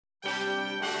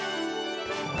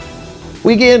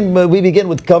We begin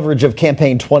with coverage of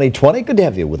Campaign 2020. Good to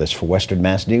have you with us for Western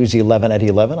Mass News 11 at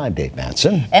 11. I'm Dave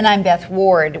Matson. And I'm Beth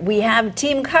Ward. We have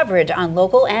team coverage on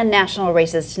local and national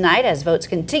races tonight as votes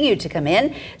continue to come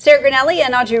in. Sarah Grinelli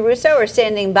and Audrey Russo are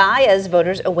standing by as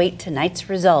voters await tonight's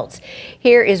results.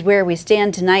 Here is where we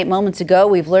stand tonight. Moments ago,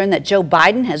 we've learned that Joe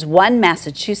Biden has won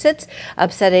Massachusetts,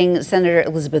 upsetting Senator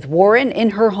Elizabeth Warren in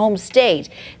her home state.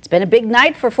 It's been a big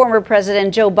night for former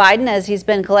President Joe Biden as he's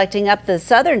been collecting up the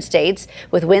southern states,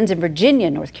 with wins in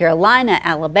Virginia, North Carolina,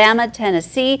 Alabama,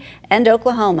 Tennessee, and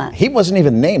Oklahoma. He wasn't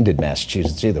even named in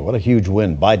Massachusetts either. What a huge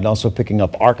win. Biden also picking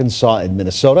up Arkansas and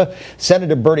Minnesota.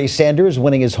 Senator Bernie Sanders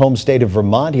winning his home state of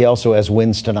Vermont. He also has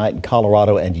wins tonight in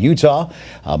Colorado and Utah.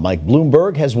 Mike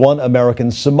Bloomberg has won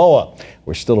American Samoa.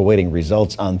 We're still awaiting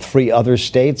results on 3 other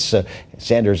states.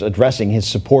 Sanders addressing his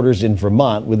supporters in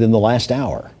Vermont within the last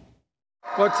hour.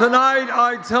 But tonight,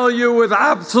 I tell you with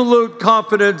absolute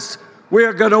confidence, we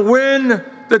are going to win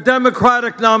the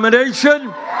Democratic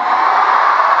nomination.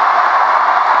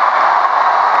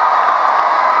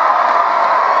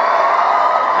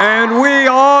 And we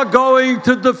are going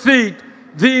to defeat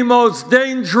the most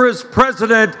dangerous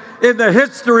president in the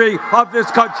history of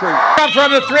this country.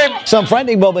 Some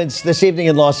frightening moments this evening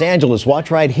in Los Angeles.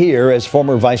 Watch right here as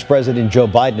former Vice President Joe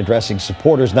Biden addressing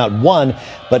supporters, not one,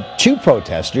 but 2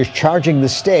 protesters charging the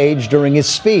stage during his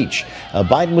speech.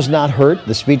 Biden was not hurt.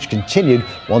 The speech continued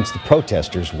once the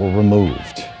protesters were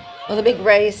removed. Well, the big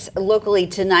race locally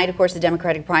tonight, of course, the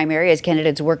Democratic primary as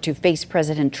candidates work to face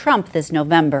President Trump this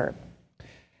November.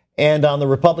 And on the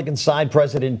Republican side,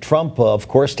 President Trump, of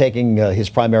course, taking his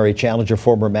primary challenger,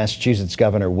 former Massachusetts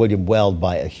Governor William Weld,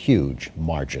 by a huge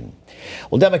margin.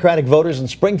 Well, Democratic voters in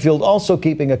Springfield also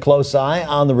keeping a close eye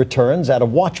on the returns at a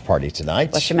watch party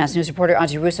tonight. Western Mass News reporter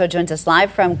Audrey Russo joins us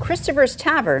live from Christopher's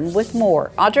Tavern with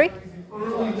more. Audrey?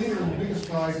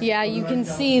 Yeah, you can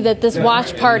see that this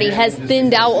watch party has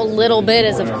thinned out a little bit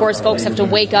as, of course, folks have to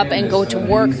wake up and go to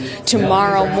work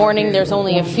tomorrow morning. There's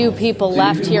only a few people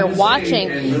left here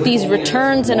watching these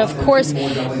returns. And, of course,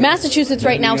 Massachusetts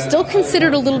right now still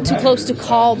considered a little too close to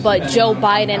call, but Joe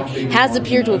Biden has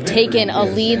appeared to have taken a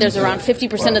lead. There's around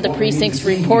 50% of the precincts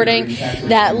reporting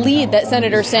that lead that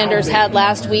Senator Sanders had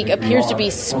last week appears to be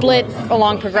split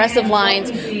along progressive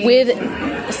lines with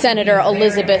Senator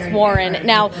Elizabeth Warren.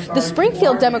 Now, the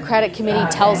Springfield Democratic Committee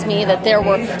tells me that there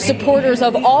were supporters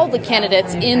of all the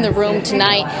candidates in the room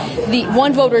tonight. The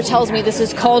one voter tells me this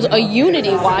is called a unity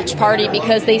watch party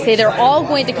because they say they're all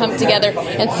going to come together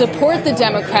and support the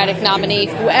Democratic nominee,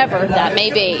 whoever that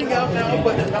may be.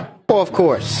 Well, of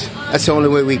course. That's the only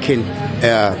way we can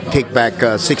take back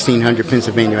 1600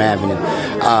 Pennsylvania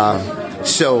Avenue.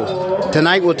 So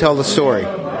tonight we'll tell the story.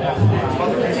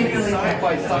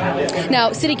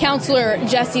 Now, City Councilor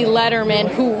Jesse Lederman,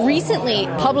 who recently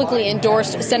publicly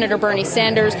endorsed Senator Bernie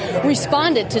Sanders,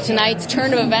 responded to tonight's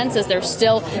turn of events as they're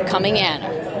still coming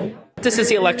in. This is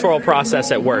the electoral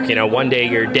process at work. You know, one day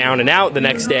you're down and out, the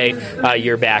next day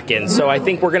you're back in. So I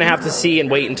think we're going to have to see and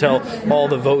wait until all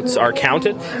the votes are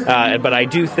counted. But I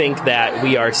do think that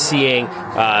we are seeing,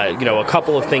 a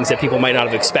couple of things that people might not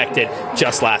have expected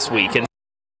just last week.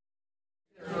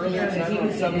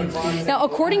 Now,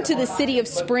 according to the city of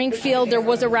Springfield, there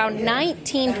was around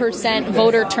 19%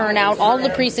 voter turnout. All the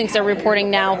precincts are reporting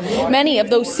now. Many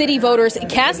of those city voters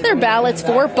cast their ballots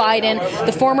for Biden,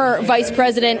 the former vice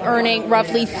president, earning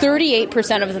roughly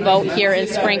 38% of the vote here in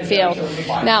Springfield.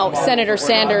 Now, Senator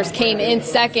Sanders came in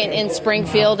second in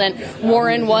Springfield, and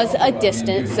Warren was a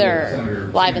distant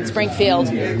third. Live in Springfield,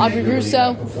 Audrey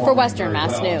Russo for Western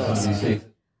Mass News.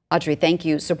 Audrey, thank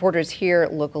you. Supporters here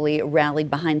locally rallied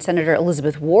behind Senator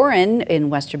Elizabeth Warren in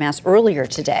Western Mass earlier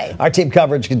today. Our team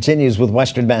coverage continues with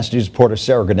Western Mass News reporter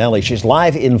Sarah Grinelli. She's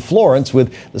live in Florence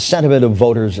with the sentiment of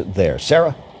voters there.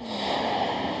 Sarah?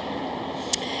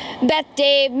 Beth,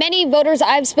 Dave, many voters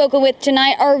I've spoken with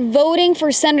tonight are voting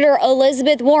for Senator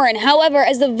Elizabeth Warren. However,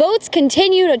 as the votes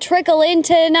continue to trickle in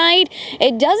tonight,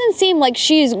 it doesn't seem like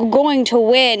she's going to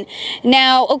win.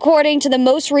 Now, according to the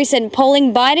most recent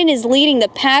polling, Biden is leading the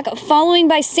pack, following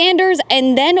by Sanders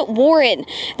and then Warren.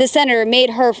 The senator made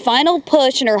her final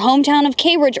push in her hometown of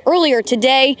Cambridge earlier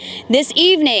today. This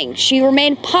evening, she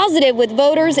remained positive with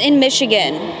voters in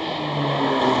Michigan.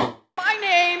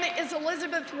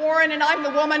 Elizabeth Warren, and I'm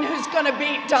the woman who's going to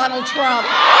beat Donald Trump.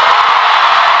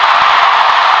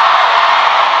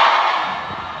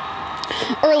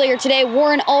 Earlier today,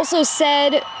 Warren also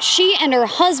said she and her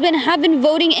husband have been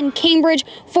voting in Cambridge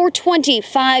for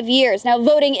 25 years. Now,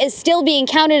 voting is still being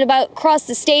counted across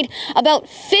the state. About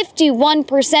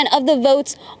 51% of the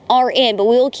votes are in, but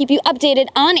we will keep you updated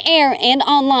on air and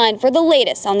online for the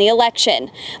latest on the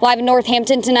election. Live in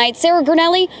Northampton tonight, Sarah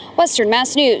Granelli, Western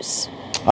Mass News.